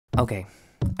Okay,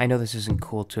 I know this isn't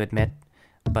cool to admit,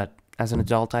 but as an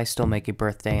adult, I still make a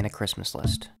birthday and a Christmas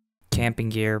list. Camping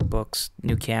gear, books,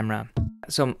 new camera.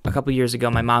 So a couple years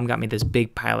ago, my mom got me this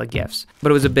big pile of gifts,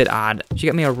 but it was a bit odd. She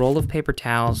got me a roll of paper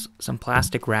towels, some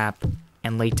plastic wrap,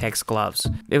 and latex gloves.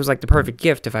 It was like the perfect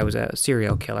gift if I was a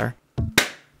serial killer.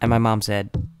 And my mom said,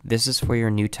 "This is for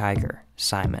your new tiger,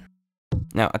 Simon."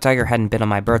 Now, a tiger hadn't been on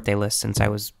my birthday list since I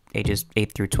was ages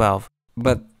 8 through 12,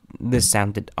 but this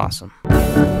sounded awesome.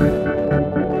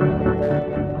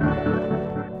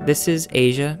 This is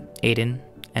Asia, Aiden,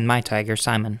 and my tiger,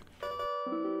 Simon.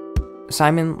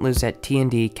 Simon lives at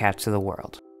T&D Cats of the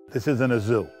World. This isn't a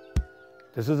zoo.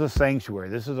 This is a sanctuary.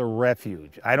 This is a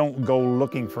refuge. I don't go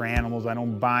looking for animals. I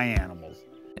don't buy animals.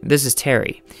 This is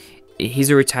Terry. He's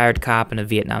a retired cop and a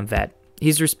Vietnam vet.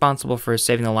 He's responsible for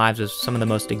saving the lives of some of the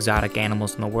most exotic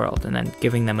animals in the world and then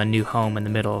giving them a new home in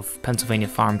the middle of Pennsylvania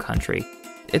farm country.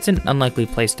 It's an unlikely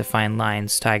place to find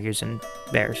lions, tigers, and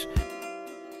bears.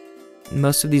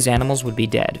 Most of these animals would be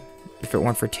dead if it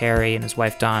weren't for Terry and his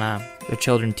wife Donna, their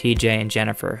children TJ and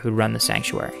Jennifer, who run the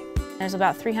sanctuary. There's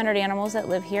about 300 animals that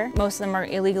live here. Most of them are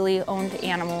illegally owned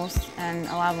animals, and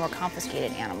a lot of them are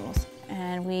confiscated animals.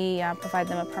 And we provide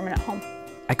them a permanent home.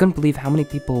 I couldn't believe how many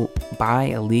people buy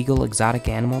illegal exotic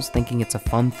animals thinking it's a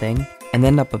fun thing and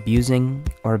end up abusing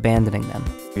or abandoning them.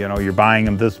 You know, you're buying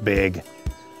them this big.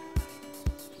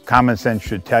 Common sense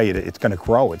should tell you that it's going to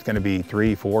grow. It's going to be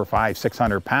 3, 4, 5,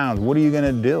 600 pounds. What are you going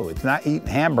to do? It's not eating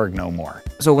hamburger no more.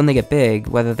 So when they get big,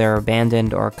 whether they're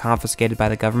abandoned or confiscated by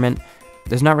the government,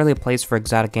 there's not really a place for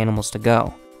exotic animals to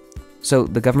go. So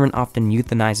the government often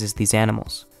euthanizes these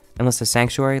animals, unless a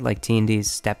sanctuary like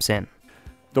T&D's steps in.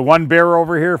 The one bear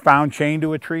over here found chained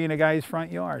to a tree in a guy's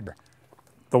front yard.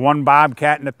 The one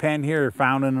bobcat in a pen here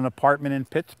found in an apartment in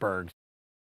Pittsburgh.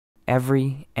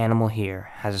 Every animal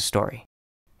here has a story,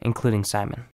 including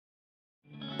Simon.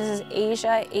 This is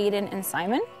Asia, Aiden, and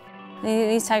Simon.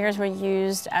 These tigers were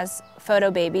used as photo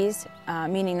babies,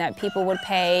 meaning that people would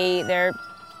pay their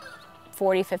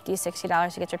 $40, $50,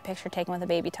 $60 to get your picture taken with a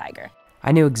baby tiger.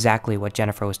 I knew exactly what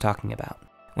Jennifer was talking about.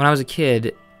 When I was a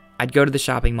kid, I'd go to the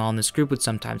shopping mall and this group would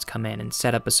sometimes come in and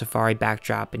set up a safari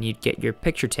backdrop and you'd get your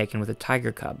picture taken with a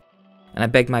tiger cub. And I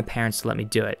begged my parents to let me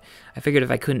do it. I figured if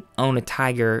I couldn't own a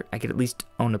tiger, I could at least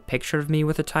own a picture of me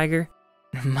with a tiger.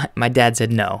 My dad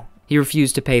said no. He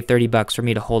refused to pay $30 for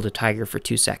me to hold a tiger for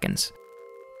 2 seconds.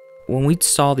 When we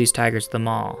saw these tigers at the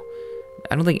mall,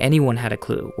 I don't think anyone had a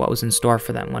clue what was in store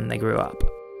for them when they grew up.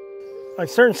 Like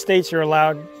certain states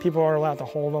people are allowed to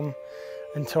hold them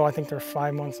until I think they're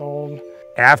 5 months old.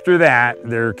 After that,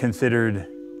 they're considered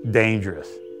dangerous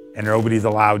and nobody's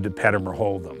allowed to pet them or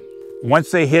hold them.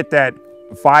 Once they hit that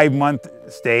 5-month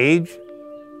stage,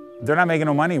 they're not making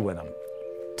no money with them.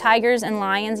 Tigers and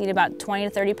lions eat about 20 to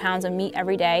 30 pounds of meat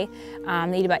every day.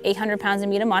 They eat about 800 pounds of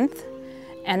meat a month,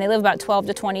 and they live about 12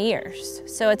 to 20 years.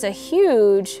 So it's a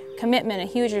huge commitment, a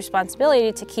huge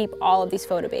responsibility to keep all of these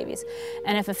photo babies.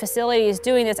 And if a facility is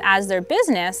doing this as their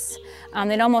business,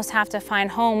 they'd almost have to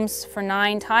find homes for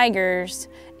 9 tigers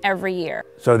every year.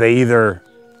 So they either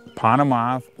pawn them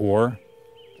off or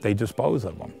they dispose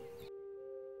of them.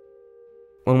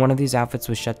 When one of these outfits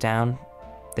was shut down,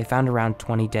 they found around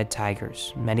 20 dead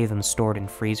tigers, many of them stored in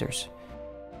freezers.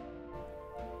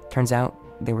 Turns out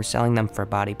they were selling them for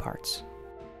body parts.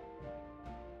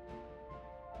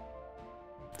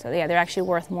 So yeah, they're actually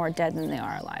worth more dead than they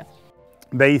are alive.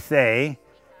 They say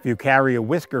if you carry a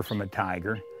whisker from a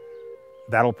tiger,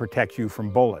 that'll protect you from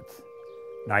bullets.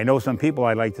 Now I know some people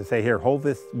I'd like to say, here, hold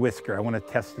this whisker, I want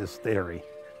to test this theory.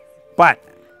 But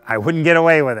I wouldn't get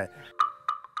away with it.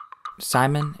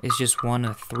 Simon is just one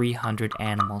of 300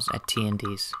 animals at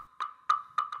T&D's.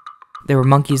 There were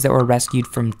monkeys that were rescued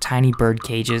from tiny bird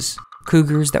cages,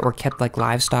 cougars that were kept like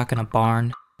livestock in a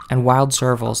barn, and wild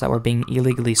servals that were being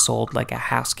illegally sold like a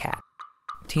house cat.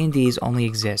 T&D's only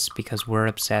exists because we're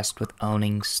obsessed with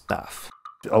owning stuff.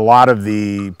 A lot of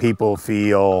the people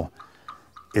feel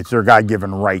it's their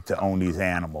God-given right to own these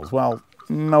animals. Well,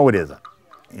 no, it isn't.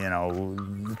 You know,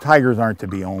 the tigers aren't to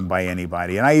be owned by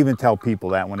anybody. And I even tell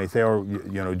people that when they say, oh,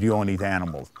 you know, do you own these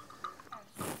animals?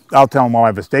 I'll tell them, well, I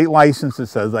have a state license that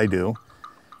says I do,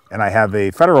 and I have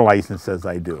a federal license that says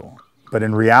I do. But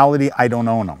in reality, I don't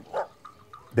own them.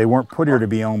 They weren't put here to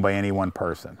be owned by any one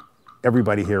person.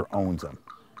 Everybody here owns them.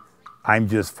 I'm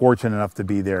just fortunate enough to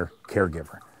be their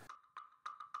caregiver.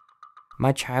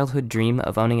 My childhood dream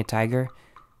of owning a tiger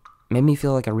made me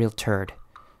feel like a real turd.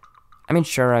 I mean,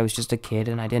 sure, I was just a kid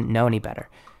and I didn't know any better.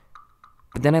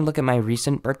 But then I look at my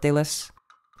recent birthday lists,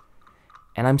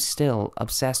 and I'm still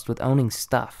obsessed with owning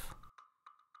stuff.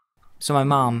 So my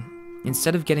mom,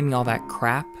 instead of getting me all that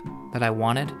crap that I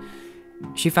wanted,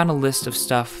 She found a list of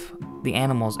stuff the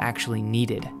animals actually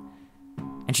needed,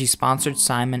 and she sponsored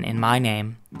Simon in my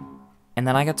name, and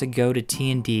then I got to go to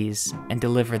T&D's and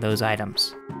deliver those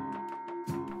items.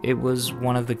 It was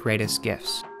one of the greatest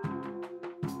gifts.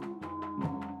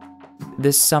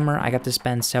 This summer, I got to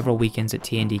spend several weekends at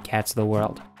T&D Cats of the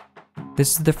World.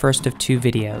 This is the first of 2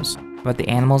 videos about the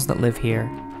animals that live here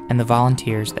and the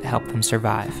volunteers that help them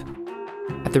survive.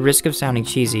 At the risk of sounding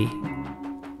cheesy,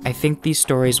 I think these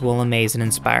stories will amaze and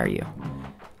inspire you,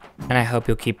 and I hope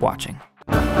you'll keep watching.